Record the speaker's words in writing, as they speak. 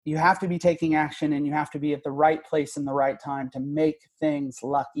you have to be taking action, and you have to be at the right place in the right time to make things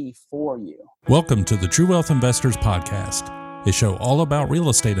lucky for you. Welcome to the True Wealth Investors Podcast, a show all about real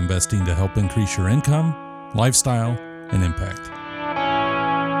estate investing to help increase your income, lifestyle, and impact.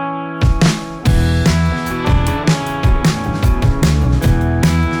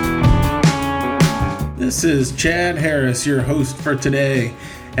 This is Chad Harris, your host for today,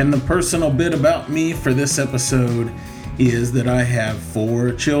 and the personal bit about me for this episode is that I have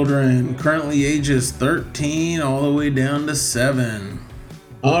 4 children, currently ages 13 all the way down to 7.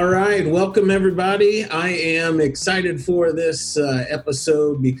 All right, welcome everybody. I am excited for this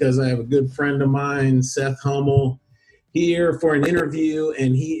episode because I have a good friend of mine, Seth Hummel, here for an interview,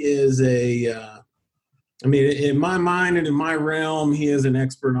 and he is in my mind and in my realm, he is an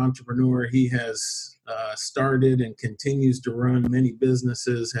expert entrepreneur. He has started and continues to run many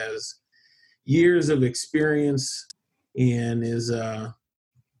businesses, has years of experience, and is a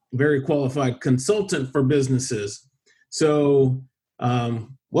very qualified consultant for businesses. So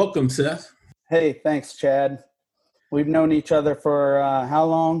welcome, Seth. Hey, thanks, Chad. We've known each other for how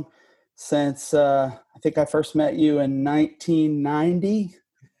long? Since I think I first met you in 1990.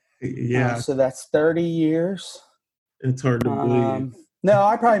 Yeah. So that's 30 years. It's hard to believe. No,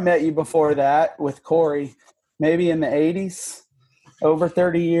 I probably met you before that with Corey, maybe in the 80s. Over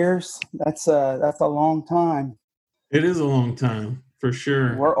 30 years. That's a long time. It is a long time, for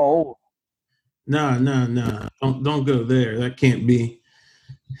sure. We're old. No. Don't go there. That can't be.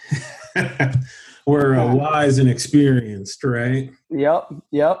 We're wise and experienced, right?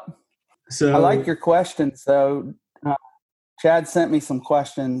 Yep. So I like your questions, though. Chad sent me some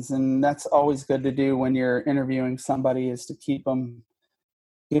questions, and that's always good to do when you're interviewing somebody, is to give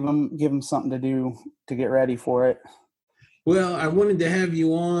them something to do to get ready for it. Well, I wanted to have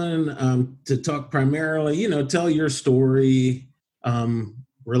you on to talk primarily, tell your story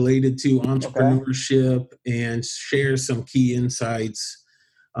related to entrepreneurship and share some key insights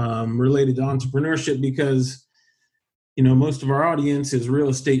related to entrepreneurship because, most of our audience is real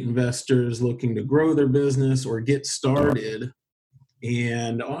estate investors looking to grow their business or get started.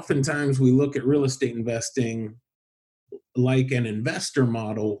 And oftentimes we look at real estate investing like an investor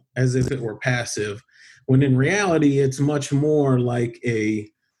model as if it were passive, when in reality, it's much more like a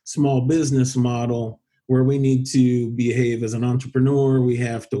small business model where we need to behave as an entrepreneur. We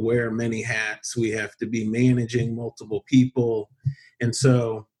have to wear many hats. We have to be managing multiple people. And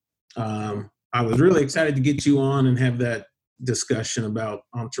so I was really excited to get you on and have that discussion about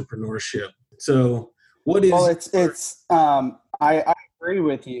entrepreneurship. So what is... Well, I agree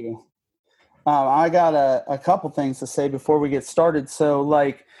with you. I got a couple things to say before we get started. So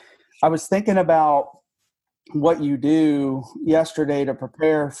I was thinking about what you do yesterday to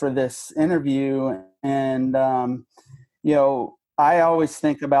prepare for this interview. And, I always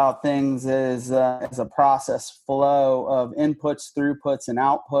think about things as a process flow of inputs, throughputs, and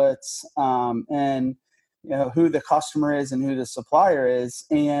outputs, and, who the customer is and who the supplier is.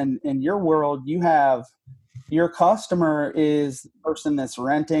 And in your world, you have your customer is the person that's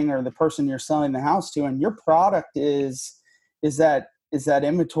renting or the person you're selling the house to. And your product is that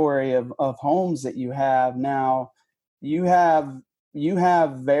inventory of homes that you have. Now you have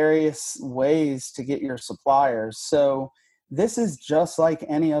various ways to get your suppliers. So this is just like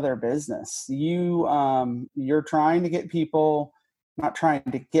any other business. You're trying to get people, not trying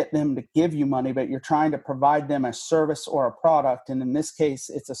to get them to give you money, but you're trying to provide them a service or a product. And in this case,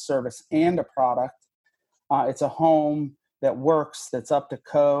 it's a service and a product. It's a home that works, that's up to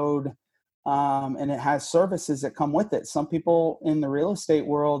code. And it has services that come with it. Some people in the real estate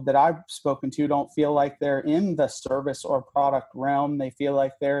world that I've spoken to don't feel like they're in the service or product realm. They feel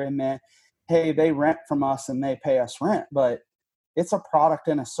like they're in the, hey, they rent from us and they pay us rent, but it's a product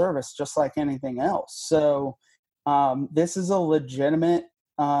and a service just like anything else. So this is a legitimate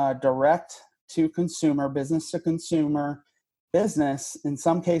direct to consumer, business to consumer business. In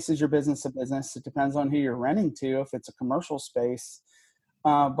some cases, you're business to business. It depends on who you're renting to, if it's a commercial space.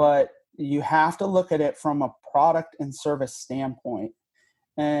 But you have to look at it from a product and service standpoint.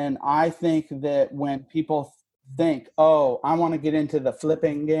 And I think that when people think, oh, I want to get into the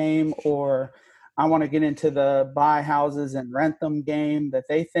flipping game, or I want to get into the buy houses and rent them game, that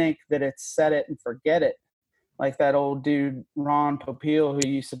they think that it's set it and forget it. Like that old dude, Ron Popeil, who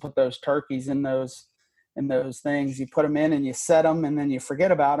used to put those turkeys in those things. You put them in and you set them and then you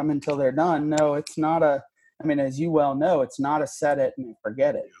forget about them until they're done. No, it's not as you well know, it's not a set it and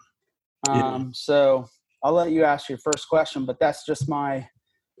forget it. So I'll let you ask your first question, but that's just my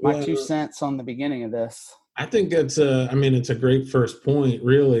 2 cents on the beginning of this. I think it's a great first point,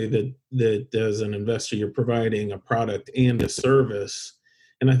 really, that as an investor, you're providing a product and a service.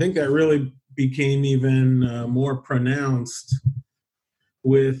 And I think that really became even more pronounced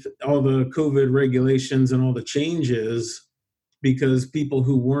with all the COVID regulations and all the changes, because people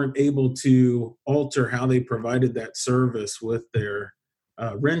who weren't able to alter how they provided that service with their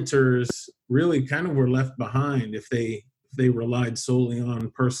renters really kind of were left behind if they relied solely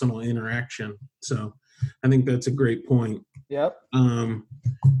on personal interaction. So I think that's a great point. Yep.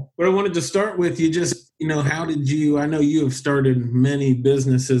 But I wanted to start with you, just, how did you, I know you have started many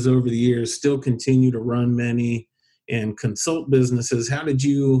businesses over the years, still continue to run many and consult businesses. How did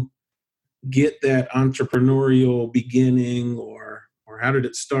you get that entrepreneurial beginning, or how did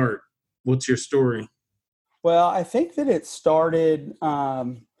it start? What's your story? Well, I think that it started,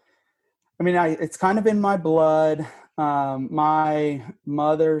 it's kind of in my blood. My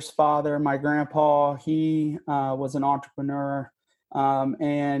mother's father, my grandpa, he was an entrepreneur.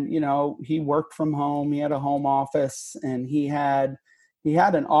 And he worked from home. He had a home office, and he had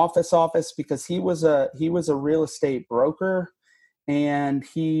an office because he was a real estate broker, and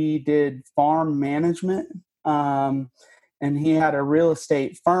he did farm management. And he had a real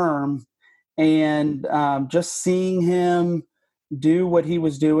estate firm, and just seeing him do what he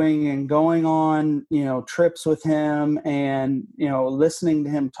was doing and going on, trips with him, and, listening to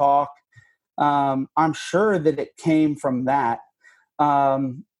him talk, I'm sure that it came from that.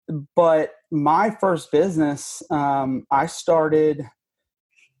 But my first business, I started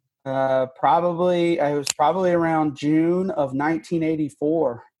probably around June of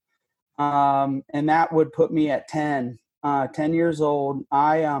 1984. And that would put me at 10 years old.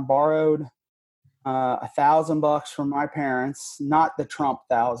 I borrowed $1,000 from my parents, not the Trump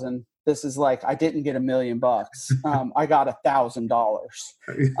 1,000. This is like, I didn't get $1 million. I got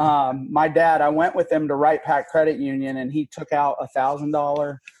 $1,000. My dad, I went with him to Wright Pack Credit Union, and he took out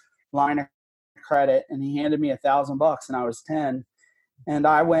 $1,000 line of credit, and he handed me $1,000, and I was 10. And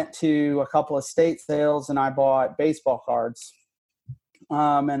I went to a couple of state sales, and I bought baseball cards.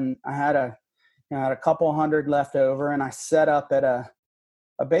 And I had a couple hundred left over, and I set up at a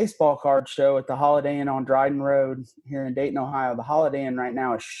baseball card show at the Holiday Inn on Dryden Road here in Dayton, Ohio. The Holiday Inn right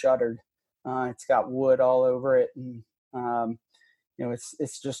now is shuttered. It's got wood all over it, and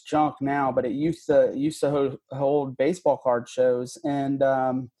it's just junk now. But it used to hold baseball card shows, and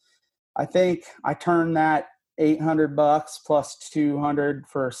I think I turned that $800 plus $200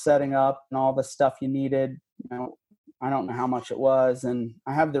 for setting up and all the stuff you needed. I don't know how much it was, and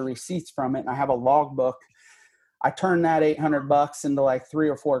I have the receipts from it, and I have a logbook. I turned that $800 into like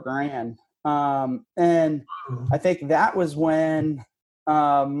 $3 or $4 grand. And I think that was when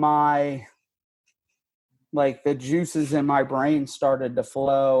the juices in my brain started to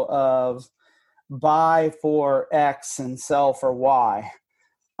flow of buy for X and sell for Y.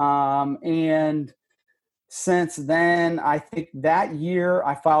 And since then, I think that year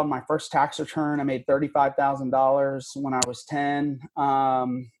I filed my first tax return. I made $35,000 when I was 10.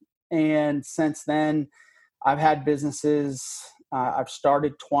 And since then, I've had businesses. I've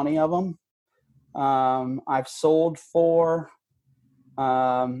started 20 of them. I've sold 4.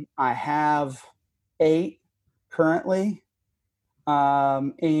 I have 8 currently.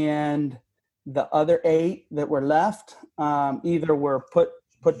 And the other 8 that were left either were put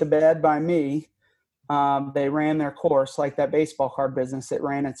to bed by me. They ran their course, like that baseball card business. It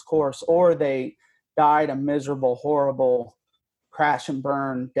ran its course, or they died a miserable, horrible crash and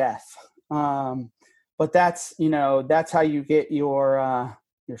burn death. But that's how you get your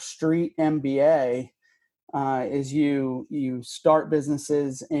street MBA, is you start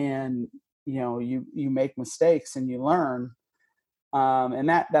businesses, and you make mistakes and you learn. And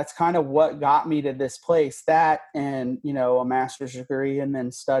that's kind of what got me to this place. That, and a master's degree, and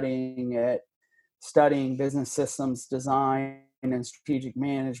then studying business systems design and strategic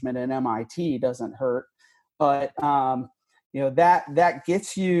management at MIT doesn't hurt. But that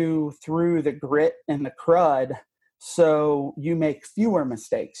gets you through the grit and the crud, so you make fewer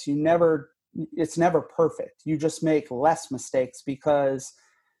mistakes. It's never perfect. You just make less mistakes, because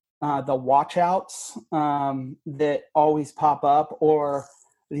the watch outs that always pop up, or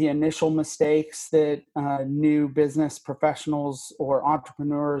the initial mistakes that new business professionals or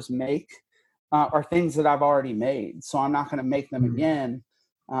entrepreneurs make, are things that I've already made. So I'm not going to make them again.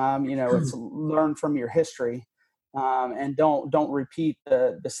 It's learn from your history. And don't repeat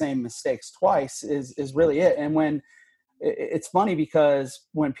the same mistakes twice is really it. And when it's funny, because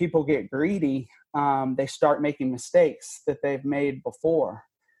when people get greedy, they start making mistakes that they've made before.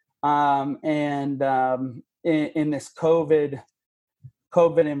 In this COVID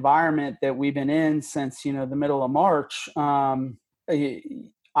environment that we've been in since, the middle of March,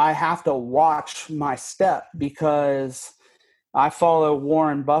 I have to watch my step, because I follow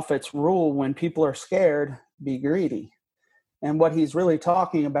Warren Buffett's rule: when people are scared, be greedy. And what he's really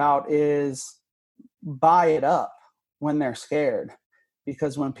talking about is buy it up when they're scared.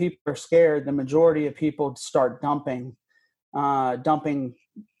 Because when people are scared, the majority of people start dumping,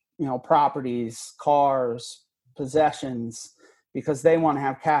 properties, cars, possessions, because they want to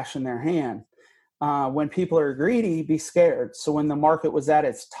have cash in their hand. When people are greedy, be scared. So when the market was at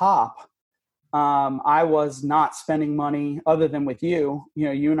its top, I was not spending money other than with you.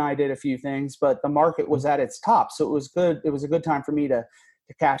 You and I did a few things, but the market was at its top. So it was good. It was a good time for me to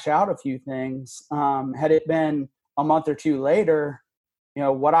cash out a few things. Had it been a month or two later,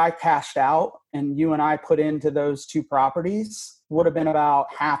 what I cashed out and you and I put into those two properties would have been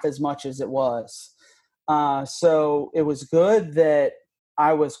about half as much as it was. So it was good that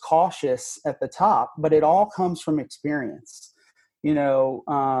I was cautious at the top, but it all comes from experience.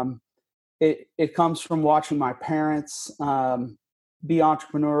 It comes from watching my parents be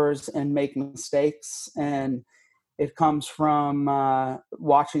entrepreneurs and make mistakes, and it comes from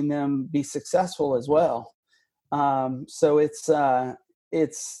watching them be successful as well. So it's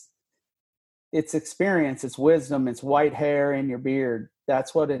experience, it's wisdom, it's white hair in your beard.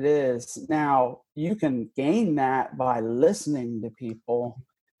 That's what it is. Now, you can gain that by listening to people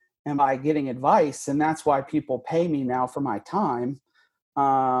and by getting advice, and that's why people pay me now for my time.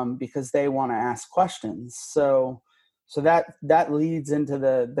 Because they want to ask questions. So that leads into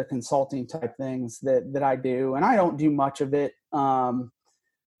the consulting type things that I do. And I don't do much of it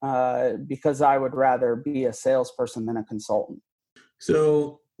because I would rather be a salesperson than a consultant.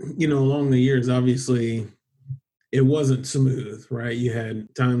 So, along the years, obviously it wasn't smooth, right? You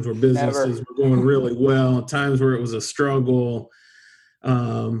had times where businesses were going really well, times where it was a struggle.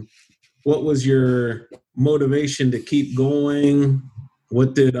 What was your motivation to keep going?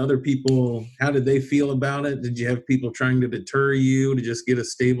 What did other people, how did they feel about it? Did you have people trying to deter you to just get a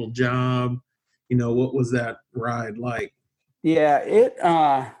stable job? What was that ride like? Yeah, it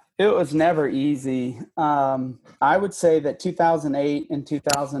was never easy. I would say that 2008 and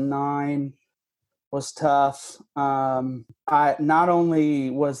 2009 was tough. Not only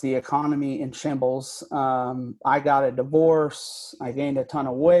was the economy in shambles, I got a divorce, I gained a ton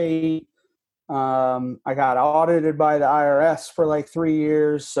of weight. I got audited by the IRS for like 3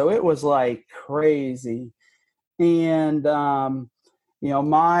 years. So it was like crazy. And,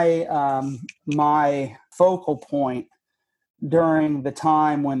 my focal point during the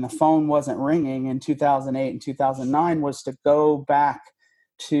time when the phone wasn't ringing in 2008 and 2009 was to go back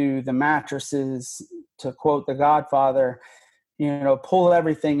to the mattresses, to quote The Godfather, pull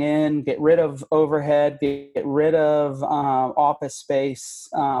everything in, get rid of overhead, get rid of office space,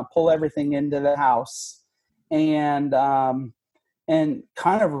 pull everything into the house, and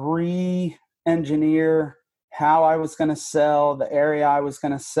kind of re-engineer how I was going to sell, the area I was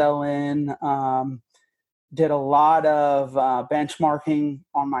going to sell in. Did a lot of benchmarking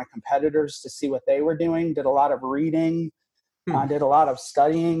on my competitors to see what they were doing, did a lot of reading, did a lot of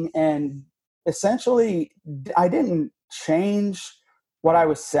studying, and essentially I didn't change what I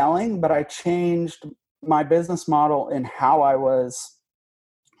was selling, but I changed my business model in how I was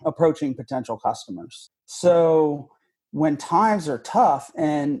approaching potential customers. So when times are tough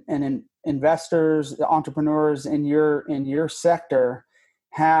and investors, entrepreneurs in your sector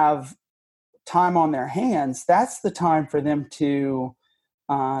have time on their hands, that's the time for them to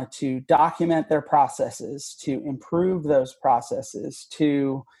document their processes, to improve those processes,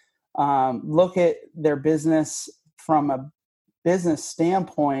 to look at their business from a business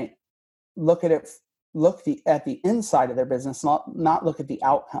standpoint, look at the inside of their business, not look at the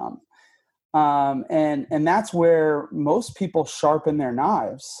outcome. And that's where most people sharpen their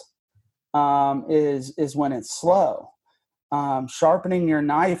knives, is when it's slow. Sharpening your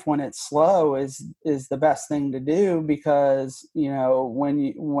knife when it's slow is the best thing to do, because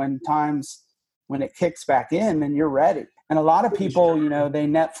when it kicks back in, then you're ready. And a lot of people, they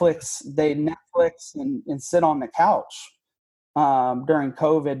Netflix and sit on the couch during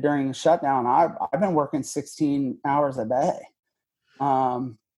COVID, during the shutdown. I've been working 16 hours a day.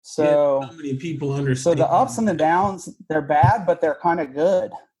 So many people understand. So the ups and the downs, they're bad, but they're kind of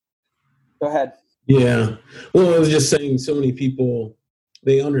good. Go ahead. Yeah. Well, I was just saying, so many people,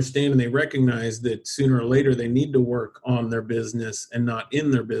 they understand and they recognize that sooner or later they need to work on their business and not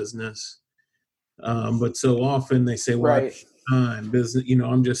in their business. But so often they say, well, right. Time, business,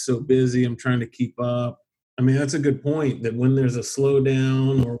 I'm just so busy, I'm trying to keep up. I mean, that's a good point, that when there's a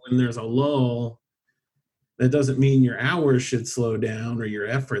slowdown or when there's a lull, that doesn't mean your hours should slow down or your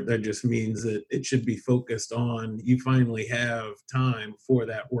effort. That just means that it should be focused on, you finally have time for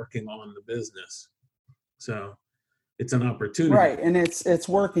that, working on the business. So it's an opportunity. Right. And it's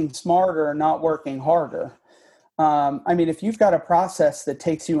working smarter, not working harder. I mean, if you've got a process that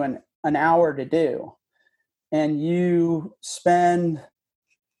takes you an hour to do, and you spend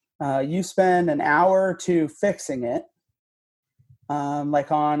an hour or two fixing it,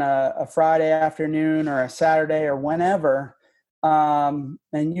 like on a Friday afternoon or a Saturday or whenever, and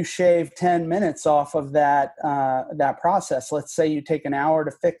you shave 10 minutes off of that process. Let's say you take an hour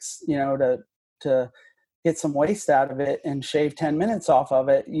to fix, to get some waste out of it and shave 10 minutes off of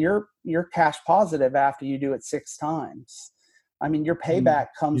it. You're cash positive after you do it 6 times. I mean, your payback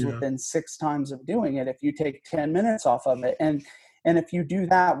comes within 6 times of doing it if you take 10 minutes off of it. And if you do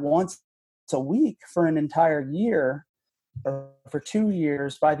that once a week for an entire year or for 2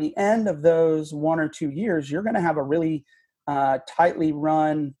 years, by the end of those 1 or 2 years, you're going to have a really tightly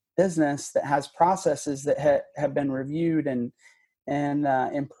run business that has processes that have been reviewed and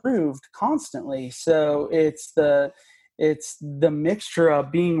improved constantly. So it's the mixture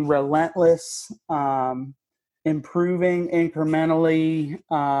of being relentless, improving incrementally,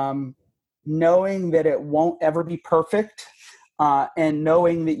 knowing that it won't ever be perfect, and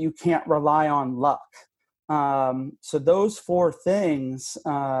knowing that you can't rely on luck. So those 4 things,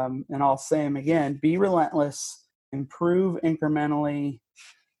 and I'll say them again: be relentless, improve incrementally,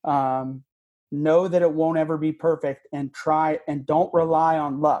 know that it won't ever be perfect, and try, and don't rely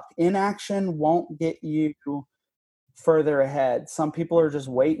on luck. Inaction won't get you further ahead. Some people are just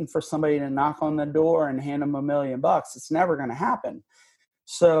waiting for somebody to knock on the door and hand them $1 million. It's never going to happen.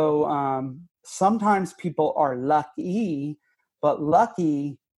 So sometimes people are lucky, but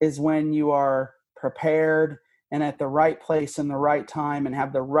lucky is when you are prepared and at the right place in the right time and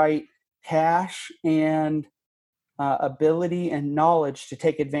have the right cash and ability and knowledge to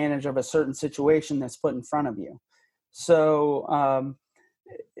take advantage of a certain situation that's put in front of you. So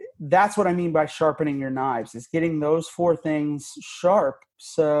that's what I mean by sharpening your knives, is getting those 4 things sharp.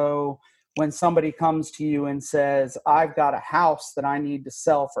 So when somebody comes to you and says, I've got a house that I need to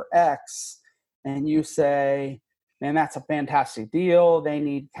sell for X, and you say, man, that's a fantastic deal. They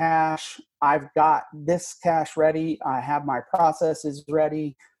need cash. I've got this cash ready. I have my processes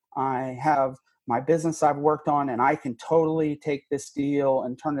ready. I have my business I've worked on, and I can totally take this deal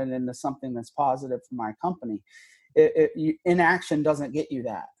and turn it into something that's positive for my company. Inaction doesn't get you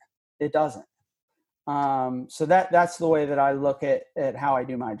that. It doesn't. So that's the way that I look at how I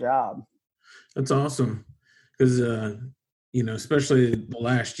do my job. That's awesome. Because, especially the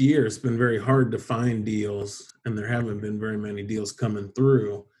last year, it's been very hard to find deals, and there haven't been very many deals coming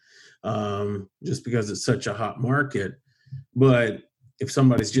through, just because it's such a hot market. But if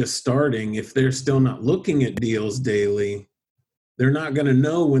somebody's just starting, if they're still not looking at deals daily, they're not going to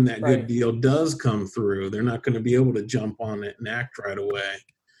know when that good deal does come through. They're not going to be able to jump on it and act right away.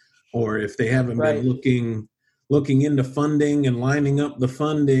 Or if they haven't been looking into funding and lining up the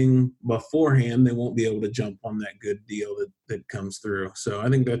funding beforehand, they won't be able to jump on that good deal that comes through. So I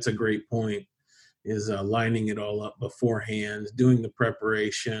think that's a great point, is lining it all up beforehand, doing the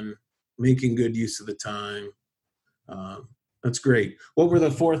preparation, making good use of the time. That's great. What were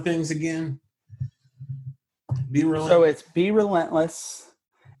the 4 things again? Be relentless. So it's be relentless,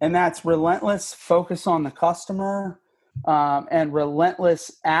 and that's relentless focus on the customer, and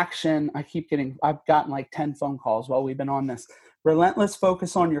relentless action. I've gotten like 10 phone calls while we've been on this. Relentless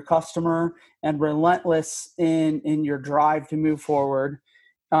focus on your customer and relentless in your drive to move forward.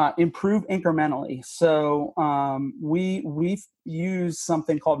 Improve incrementally. So we've used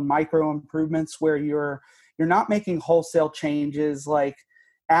something called micro improvements, where you're not making wholesale changes. Like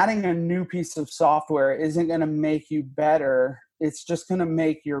adding a new piece of software isn't going to make you better. It's just going to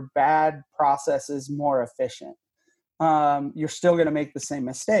make your bad processes more efficient. You're still going to make the same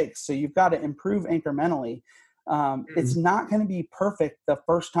mistakes. So you've got to improve incrementally. It's not going to be perfect the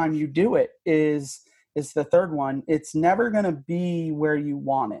first time you do it is the third one. It's never going to be where you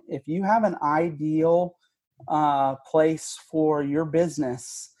want it. If you have an ideal place for your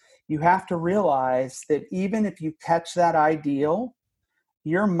business, you have to realize that even if you catch that ideal,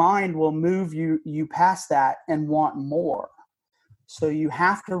 your mind will move you past that and want more. So you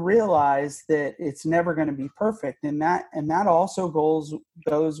have to realize that it's never going to be perfect. And that also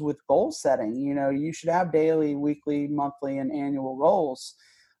goes with goal setting. You should have daily, weekly, monthly, and annual goals,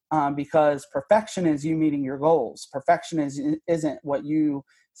 because perfection is you meeting your goals. Perfection isn't what you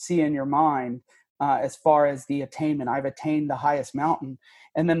see in your mind as far as the attainment. I've attained the highest mountain.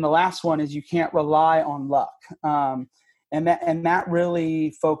 And then the last one is you can't rely on luck. And that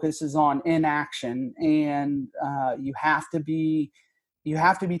really focuses on inaction, and you have to be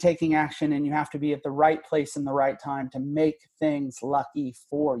taking action, and you have to be at the right place in the right time to make things lucky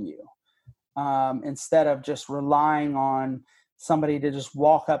for you. instead of just relying on somebody to just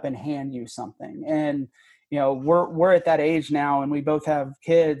walk up and hand you something. And, we're at that age now, and we both have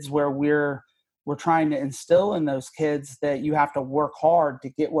kids where we're trying to instill in those kids that you have to work hard to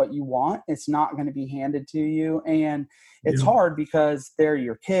get what you want. It's not going to be handed to you. And it's hard because they're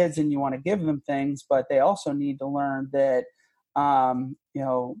your kids and you want to give them things, but they also need to learn that,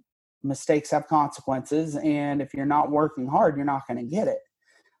 mistakes have consequences. And if you're not working hard, you're not going to get it.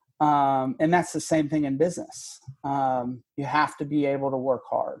 And that's the same thing in business. You have to be able to work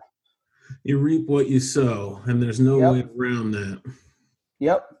hard. You reap what you sow, and there's no way around that.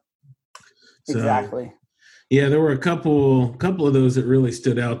 Yep. So, exactly. Yeah, there were a couple of those that really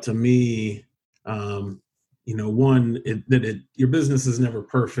stood out to me. One, your business is never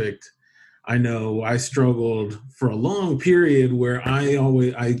perfect. I know I struggled for a long period where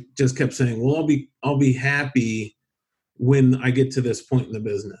I just kept saying, well, I'll be happy when I get to this point in the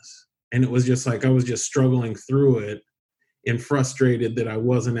business. And it was just like I was just struggling through it and frustrated that I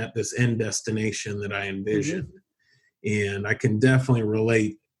wasn't at this end destination that I envisioned. Mm-hmm. And I can definitely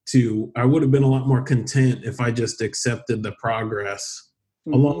relate to, I would have been a lot more content if I just accepted the progress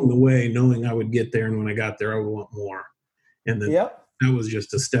along the way, knowing I would get there. And when I got there, I would want more. And then that was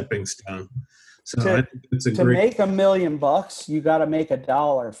just a stepping stone. So I think it's to make $1 million, you got to make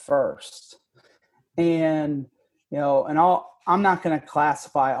 $1 first. And, I'm not going to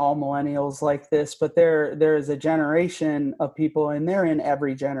classify all millennials like this, but there is a generation of people, and they're in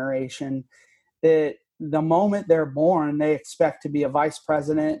every generation, that the moment they're born, they expect to be a vice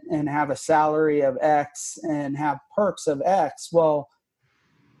president and have a salary of X and have perks of X. Well,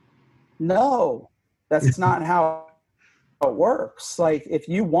 no, that's not how it works. Like, if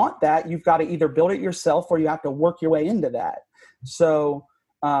you want that, you've got to either build it yourself or you have to work your way into that. So,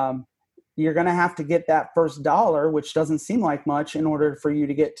 you're going to have to get that first dollar, which doesn't seem like much, in order for you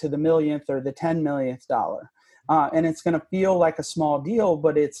to get to the millionth or the 10 millionth dollar. And it's going to feel like a small deal,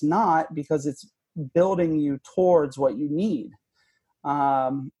 but it's not, because it's building you towards what you need.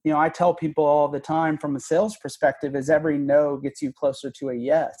 I tell people all the time from a sales perspective is every no gets you closer to a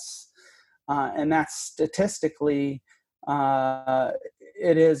yes. And that's statistically, it's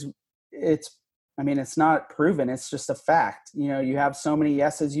not proven. It's just a fact. You have so many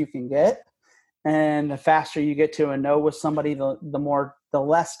yeses you can get, and the faster you get to a no with somebody, the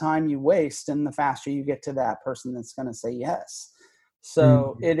less time you waste, and the faster you get to that person that's going to say yes.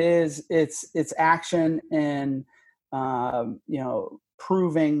 So it's action and,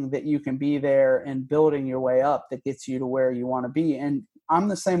 proving that you can be there and building your way up that gets you to where you want to be. And I'm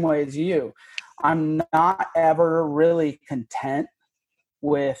the same way as you. I'm not ever really content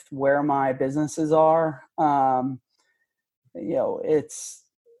with where my businesses are.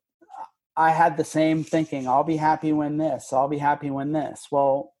 I had the same thinking. I'll be happy when this. I'll be happy when this.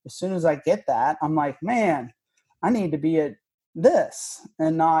 Well, as soon as I get that, I'm like, man, I need to be at this,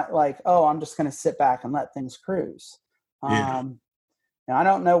 and not like, oh, I'm just going to sit back and let things cruise. I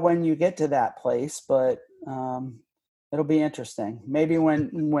don't know when you get to that place, but it'll be interesting. Maybe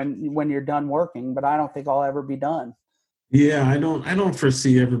when you're done working, but I don't think I'll ever be done. Yeah, I don't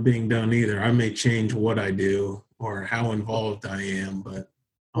foresee ever being done either. I may change what I do or how involved I am, but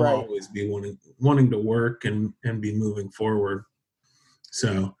I'll always be wanting to work and be moving forward.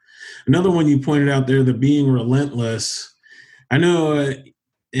 So another one you pointed out there, the being relentless. I know,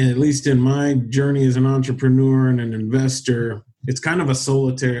 at least in my journey as an entrepreneur and an investor, it's kind of a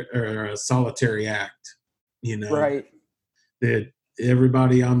solitary act, Right. That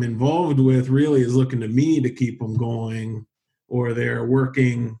everybody I'm involved with really is looking to me to keep them going, or they're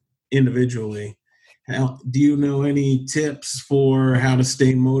working individually. Do you know any tips for how to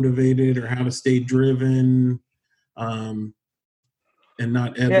stay motivated or how to stay driven, and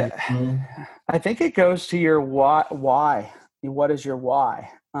not ebb and flow? I think it goes to your why. What is your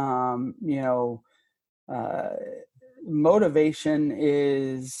why? Motivation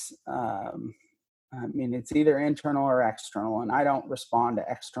is, it's either internal or external, and I don't respond to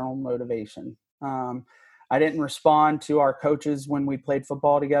external motivation. I didn't respond to our coaches when we played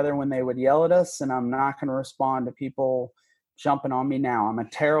football together when they would yell at us, and I'm not going to respond to people jumping on me now. I'm a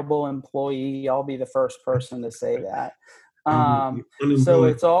terrible employee. I'll be the first person to say that. So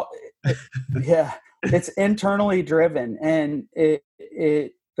it's all, it's internally driven, and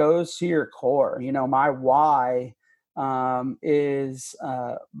it goes to your core. My why is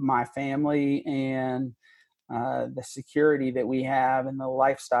my family and the security that we have and the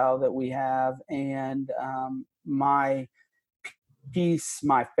lifestyle that we have, and my peace,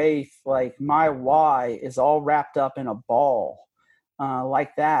 my faith. Like, my why is all wrapped up in a ball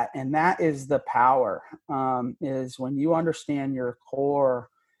like that. And that is the power, is when you understand your core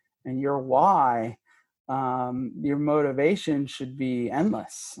and your why, your motivation should be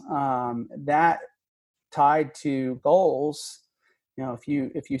endless. That tied to goals,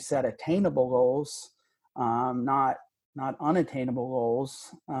 if you set attainable goals, not unattainable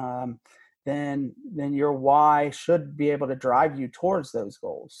goals, then your why should be able to drive you towards those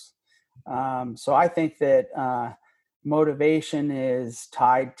goals. So I think that motivation is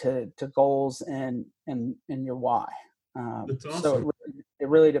tied to goals and your why. That's awesome. So it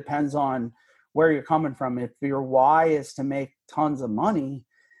really depends on where you're coming from. If your why is to make tons of money,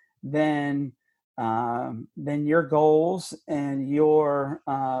 then your goals and your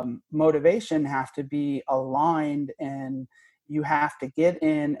motivation have to be aligned, and you have to get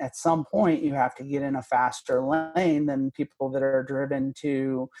in at some point. You have to get in a faster lane than people that are driven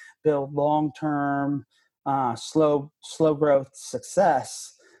to build long-term, slow growth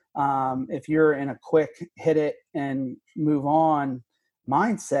success. If you're in a quick hit it and move on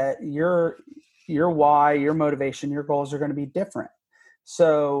mindset, your why, your motivation, your goals are going to be different.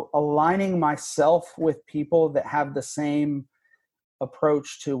 So aligning myself with people that have the same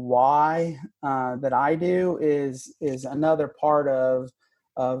approach to why that I do is another part of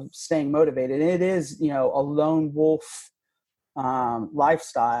staying motivated. It is, a lone wolf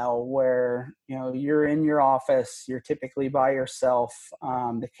lifestyle where, you're in your office, you're typically by yourself.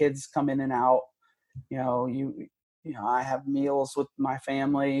 The kids come in and out. I have meals with my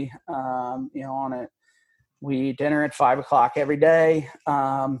family. We eat dinner at 5:00 every day.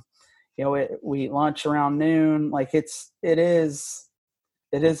 We eat lunch around noon. Like it is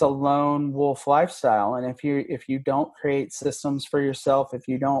a lone wolf lifestyle. And if you don't create systems for yourself, if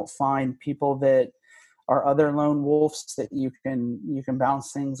you don't find people that are other lone wolves that you can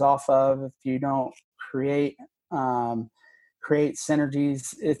bounce things off of, if you don't create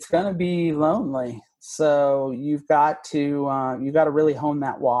synergies, it's going to be lonely. So you've got to really hone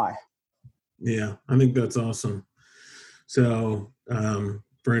that why. Yeah, I think that's awesome. So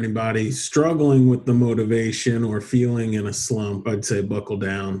for anybody struggling with the motivation or feeling in a slump, I'd say buckle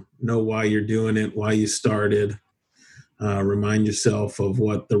down. Know why you're doing it, why you started. Remind yourself of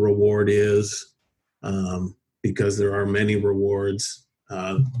what the reward is, because there are many rewards.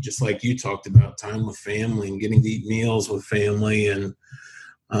 Just like you talked about, time with family and getting to eat meals with family. And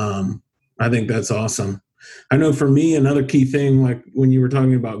I think that's awesome. I know for me, another key thing, like when you were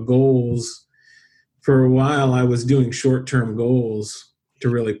talking about goals, for a while I was doing short-term goals to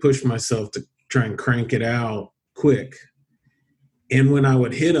really push myself to try and crank it out quick. And when I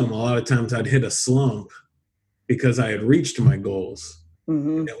would hit them, a lot of times I'd hit a slump because I had reached my goals.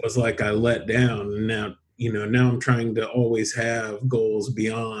 Mm-hmm. It was like I let down. And now I'm trying to always have goals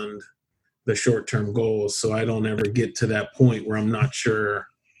beyond the short-term goals, so I don't ever get to that point where I'm not sure,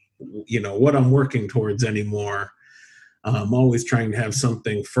 what I'm working towards anymore. I'm always trying to have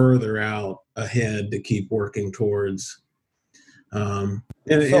something further out ahead to keep working towards. Go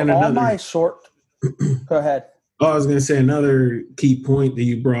ahead. I was going to say another key point that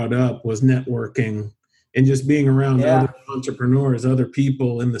you brought up was networking and just being around other entrepreneurs, other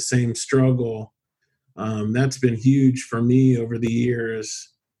people in the same struggle. That's been huge for me over the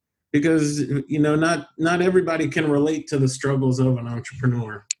years because, not everybody can relate to the struggles of an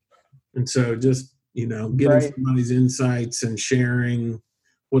entrepreneur. And so just, getting somebody's insights and sharing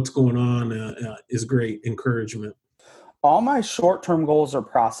what's going on is great encouragement. All my short-term goals are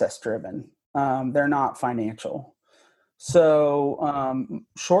process-driven. They're not financial. So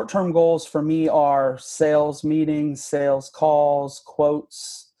short-term goals for me are sales meetings, sales calls,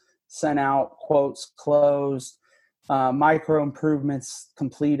 quotes sent out, quotes closed, micro improvements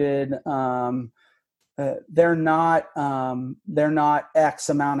completed. They're not X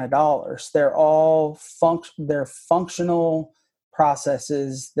amount of dollars. They're all they're functional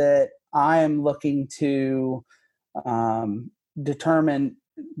processes that I am looking to determine.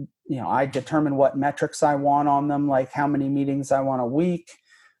 I determine what metrics I want on them, like how many meetings I want a week,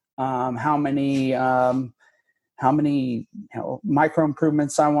 how many micro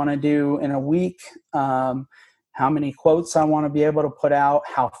improvements I want to do in a week, how many quotes I want to be able to put out,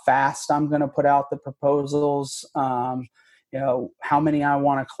 how fast I'm going to put out the proposals, how many I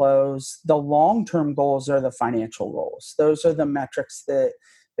want to close. The long-term goals are the financial goals. Those are the metrics that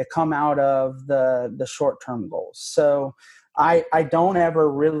come out of the short-term goals. So I don't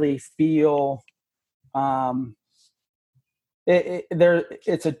ever really feel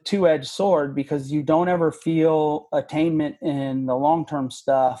it's a two-edged sword, because you don't ever feel attainment in the long-term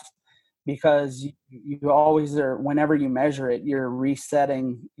stuff, because you always are, whenever you measure it, you're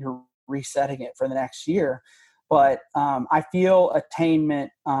resetting it for the next year. But I feel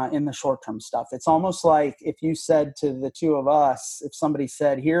attainment in the short-term stuff. It's almost like if you said to the two of us, if somebody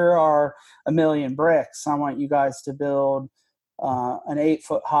said, here are 1 million bricks, I want you guys to build an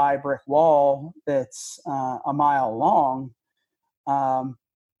 8-foot high brick wall that's a mile long.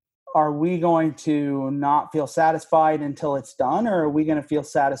 Are we going to not feel satisfied until it's done, or are we going to feel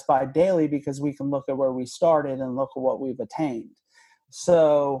satisfied daily because we can look at where we started and look at what we've attained?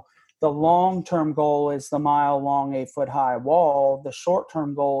 So the long-term goal is the mile-long, 8-foot high wall. The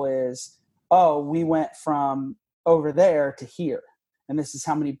short-term goal is, we went from over there to here, and this is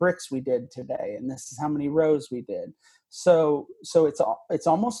how many bricks we did today, and this is how many rows we did. So it's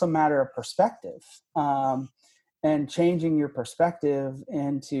almost a matter of perspective, and changing your perspective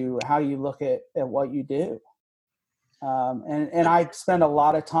into how you look at what you do. And I spend a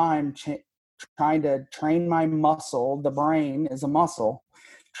lot of time trying to train my muscle. The brain is a muscle,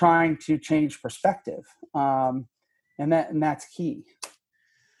 trying to change perspective. And that's key.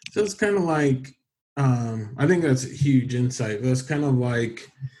 So it's kind of like, I think that's a huge insight. That's kind of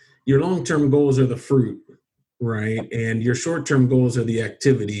like your long-term goals are the fruit, right? And your short-term goals are the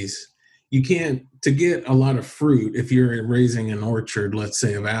activities. You can't, to get a lot of fruit, if you're raising an orchard, let's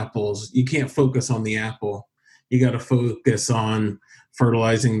say of apples, you can't focus on the apple. You got to focus on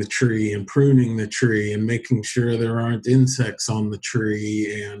fertilizing the tree and pruning the tree and making sure there aren't insects on the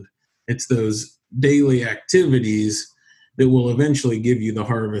tree. And it's those daily activities that will eventually give you the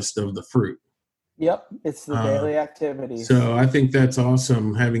harvest of the fruit. Yep, it's the daily activities. So I think that's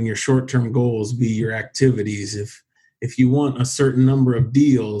awesome, having your short-term goals be your activities. If you want a certain number of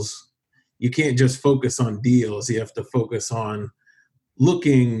deals, you can't just focus on deals. You have to focus on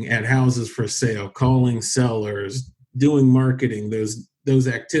looking at houses for sale, calling sellers, doing marketing. Those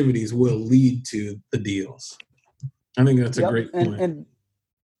activities will lead to the deals. I think that's a great point. And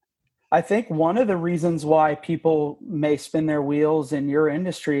I think one of the reasons why people may spin their wheels in your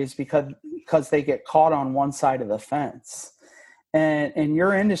industry is because they get caught on one side of the fence. And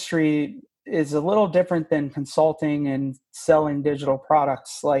your industry is a little different than consulting and selling digital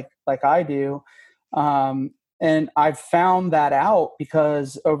products like I do. And I've found that out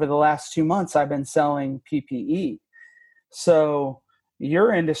because over the last 2 months, I've been selling PPE. So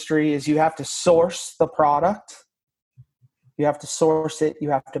your industry is you have to source the product, you have to source it, you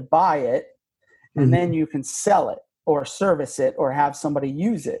have to buy it, and then you can sell it or service it or have somebody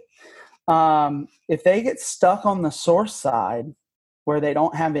use it. If they get stuck on the source side where they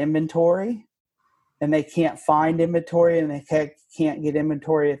don't have inventory and they can't find inventory and they can't get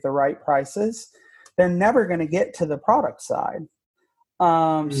inventory at the right prices, they're never going to get to the product side.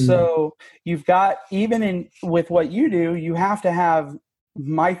 So you've got, even with what you do, you have to have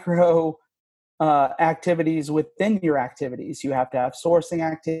micro activities within your activities. You have to have sourcing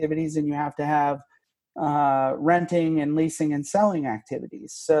activities, and you have to have renting and leasing and selling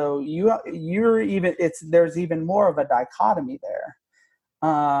activities. So there's even more of a dichotomy there,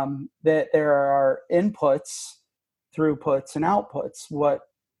 that there are inputs, throughputs, and outputs.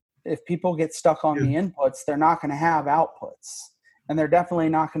 If people get stuck on the inputs, they're not going to have outputs, and they're definitely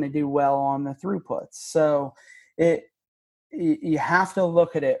not going to do well on the throughputs. So you have to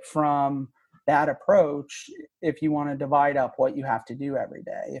look at it from that approach if you want to divide up what you have to do every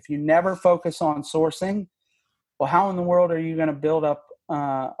day. If you never focus on sourcing, well, how in the world are you going to build up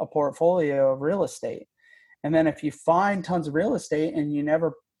a portfolio of real estate? And then if you find tons of real estate and you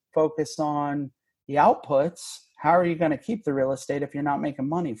never focus on the outputs, how are you going to keep the real estate if you're not making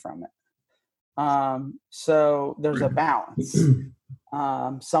money from it? So there's a balance.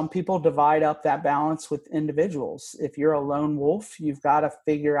 Some people divide up that balance with individuals. If you're a lone wolf, you've got to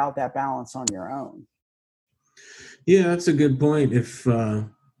figure out that balance on your own. Yeah, that's a good point. If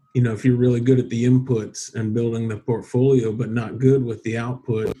you're really good at the inputs and building the portfolio, but not good with the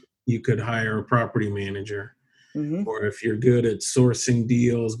output, you could hire a property manager. Or if you're good at sourcing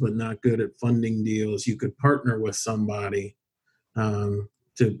deals, but not good at funding deals, you could partner with somebody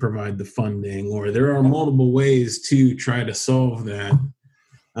to provide the funding. Or there are multiple ways to try to solve that.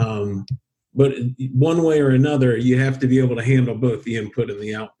 But one way or another, you have to be able to handle both the input and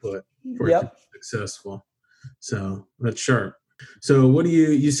the output for it to be successful. So that's sharp. So what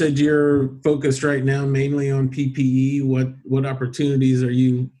you said you're focused right now mainly on PPE. What opportunities are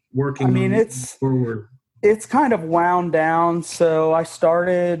you working on forward? It's kind of wound down. So I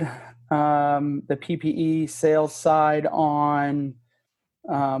started the PPE sales side on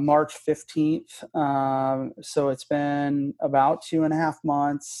March 15th. So it's been about 2.5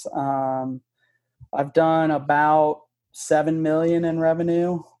 months. I've done about $7 million in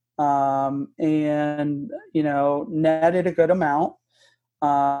revenue, and netted a good amount,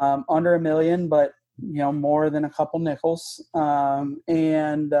 under $1 million, but more than a couple nickels.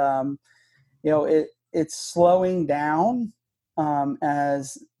 It's slowing down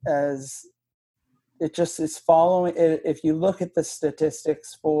as it just is following. If you look at the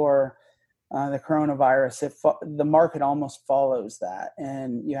statistics for the coronavirus, the market almost follows that,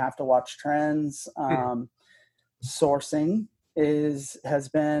 and you have to watch trends. Sourcing has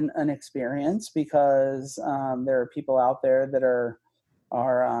been an experience because there are people out there that are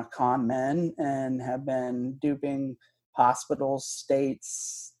con men and have been duping hospitals,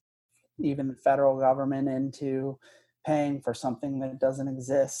 states, even the federal government into paying for something that doesn't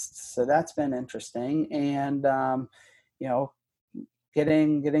exist. So that's been interesting. And,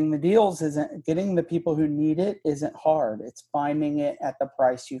 getting the deals getting the people who need it isn't hard. It's finding it at the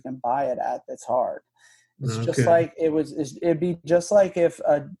price you can buy it at that's hard. It's just like it'd be just like if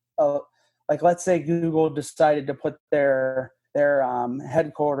like let's say Google decided to put their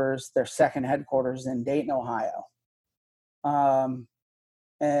headquarters, their second headquarters in Dayton, Ohio. And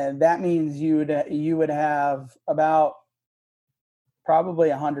that means you would have about probably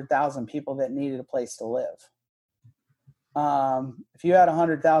 100,000 people that needed a place to live. If you had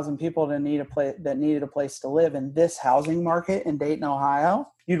 100,000 people that needed a place to live in this housing market in Dayton, Ohio,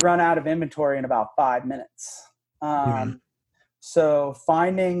 you'd run out of inventory in about 5 minutes. So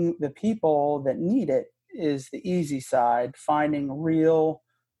finding the people that need it is the easy side. Finding real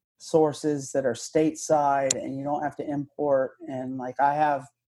sources that are stateside and you don't have to import. And like I have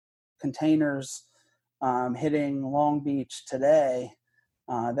containers hitting Long Beach today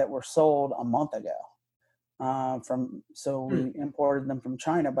that were sold a month ago. We imported them from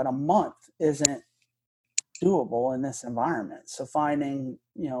China, but a month isn't doable in this environment. So finding,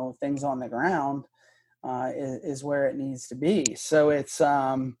 things on the ground is where it needs to be. So it's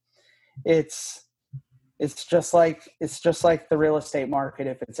just like the real estate market.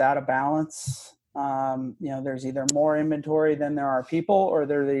 If it's out of balance, there's either more inventory than there are people, or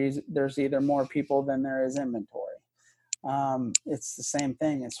there's either more people than there is inventory. It's the same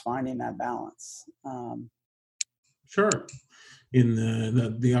thing as finding that balance. Sure. In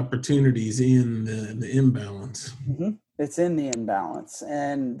the opportunities in the imbalance. Mm-hmm. It's in the imbalance.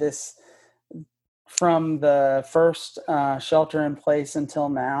 And this, from the first shelter in place until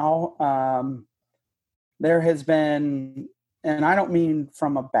now, there has been, and I don't mean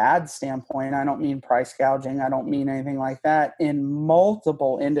from a bad standpoint, I don't mean price gouging, I don't mean anything like that. In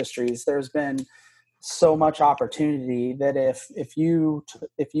multiple industries, there's been so much opportunity that if you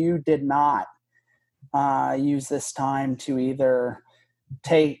did not use this time to either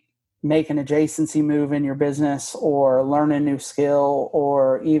make an adjacency move in your business or learn a new skill,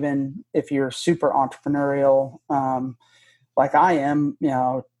 or even if you're super entrepreneurial, like I am,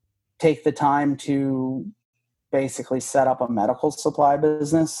 take the time to basically set up a medical supply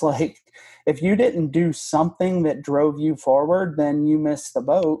business. Like if you didn't do something that drove you forward, then you missed the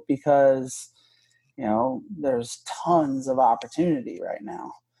boat, because, there's tons of opportunity right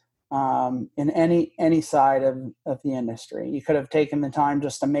now. In any side of the industry. You could have taken the time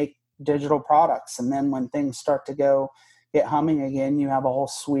just to make digital products, and then when things start to get humming again, you have a whole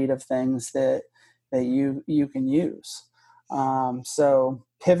suite of things that you can use. So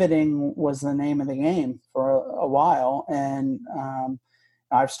pivoting was the name of the game for a while, and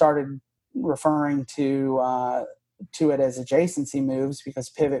I've started referring to it as adjacency moves, because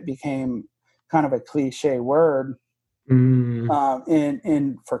pivot became kind of a cliche word for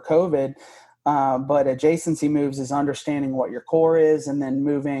COVID. But adjacency moves is understanding what your core is and then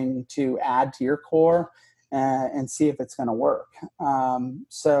moving to add to your core and see if it's going to work.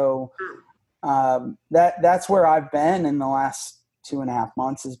 That's where I've been in the last 2.5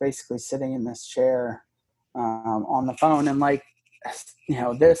 months, is basically sitting in this chair on the phone. And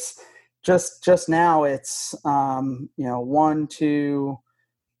this just now it's 1, 2,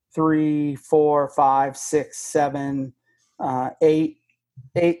 3, 4, 5, 6, 7, 8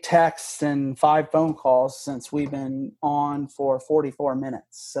 texts and 5 phone calls since we've been on for 44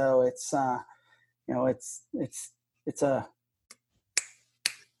 minutes. So it's it's a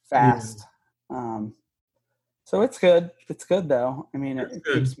fast. So it's good. It's good though. I mean, it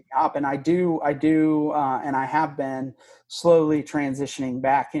keeps me up, and I do, and I have been slowly transitioning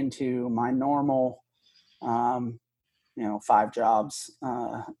back into my normal, 5 jobs,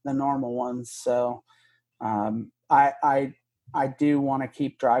 the normal ones. So, I do want to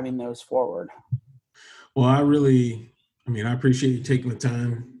keep driving those forward. Well, I appreciate you taking the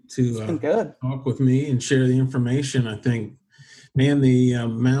time to talk with me and share the information. I think, man, the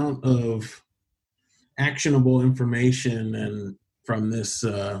amount of actionable information and from this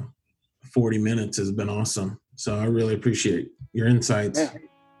 40 minutes has been awesome. So I really appreciate your insights.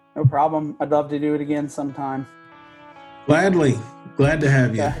 No problem. I'd love to do it again sometime. Gladly. Glad to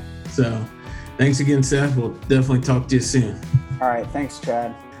have you. Okay. So thanks again, Seth. We'll definitely talk to you soon. All right. Thanks,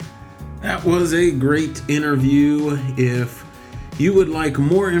 Chad. That was a great interview. If you would like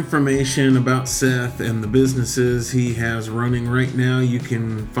more information about Seth and the businesses he has running right now, you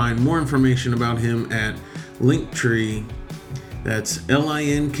can find more information about him at Linktree. That's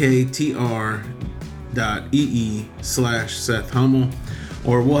linktr.ee/Seth Hummel.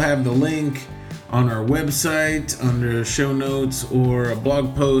 Or we'll have the link on our website under show notes or a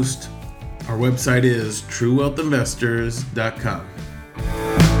blog post. Our website is truewealthinvestors.com.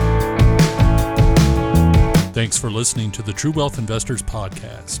 Thanks for listening to the True Wealth Investors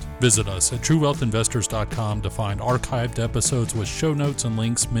podcast. Visit us at truewealthinvestors.com to find archived episodes with show notes and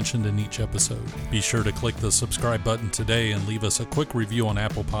links mentioned in each episode. Be sure to click the subscribe button today and leave us a quick review on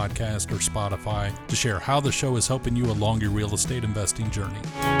Apple Podcast or Spotify to share how the show is helping you along your real estate investing journey.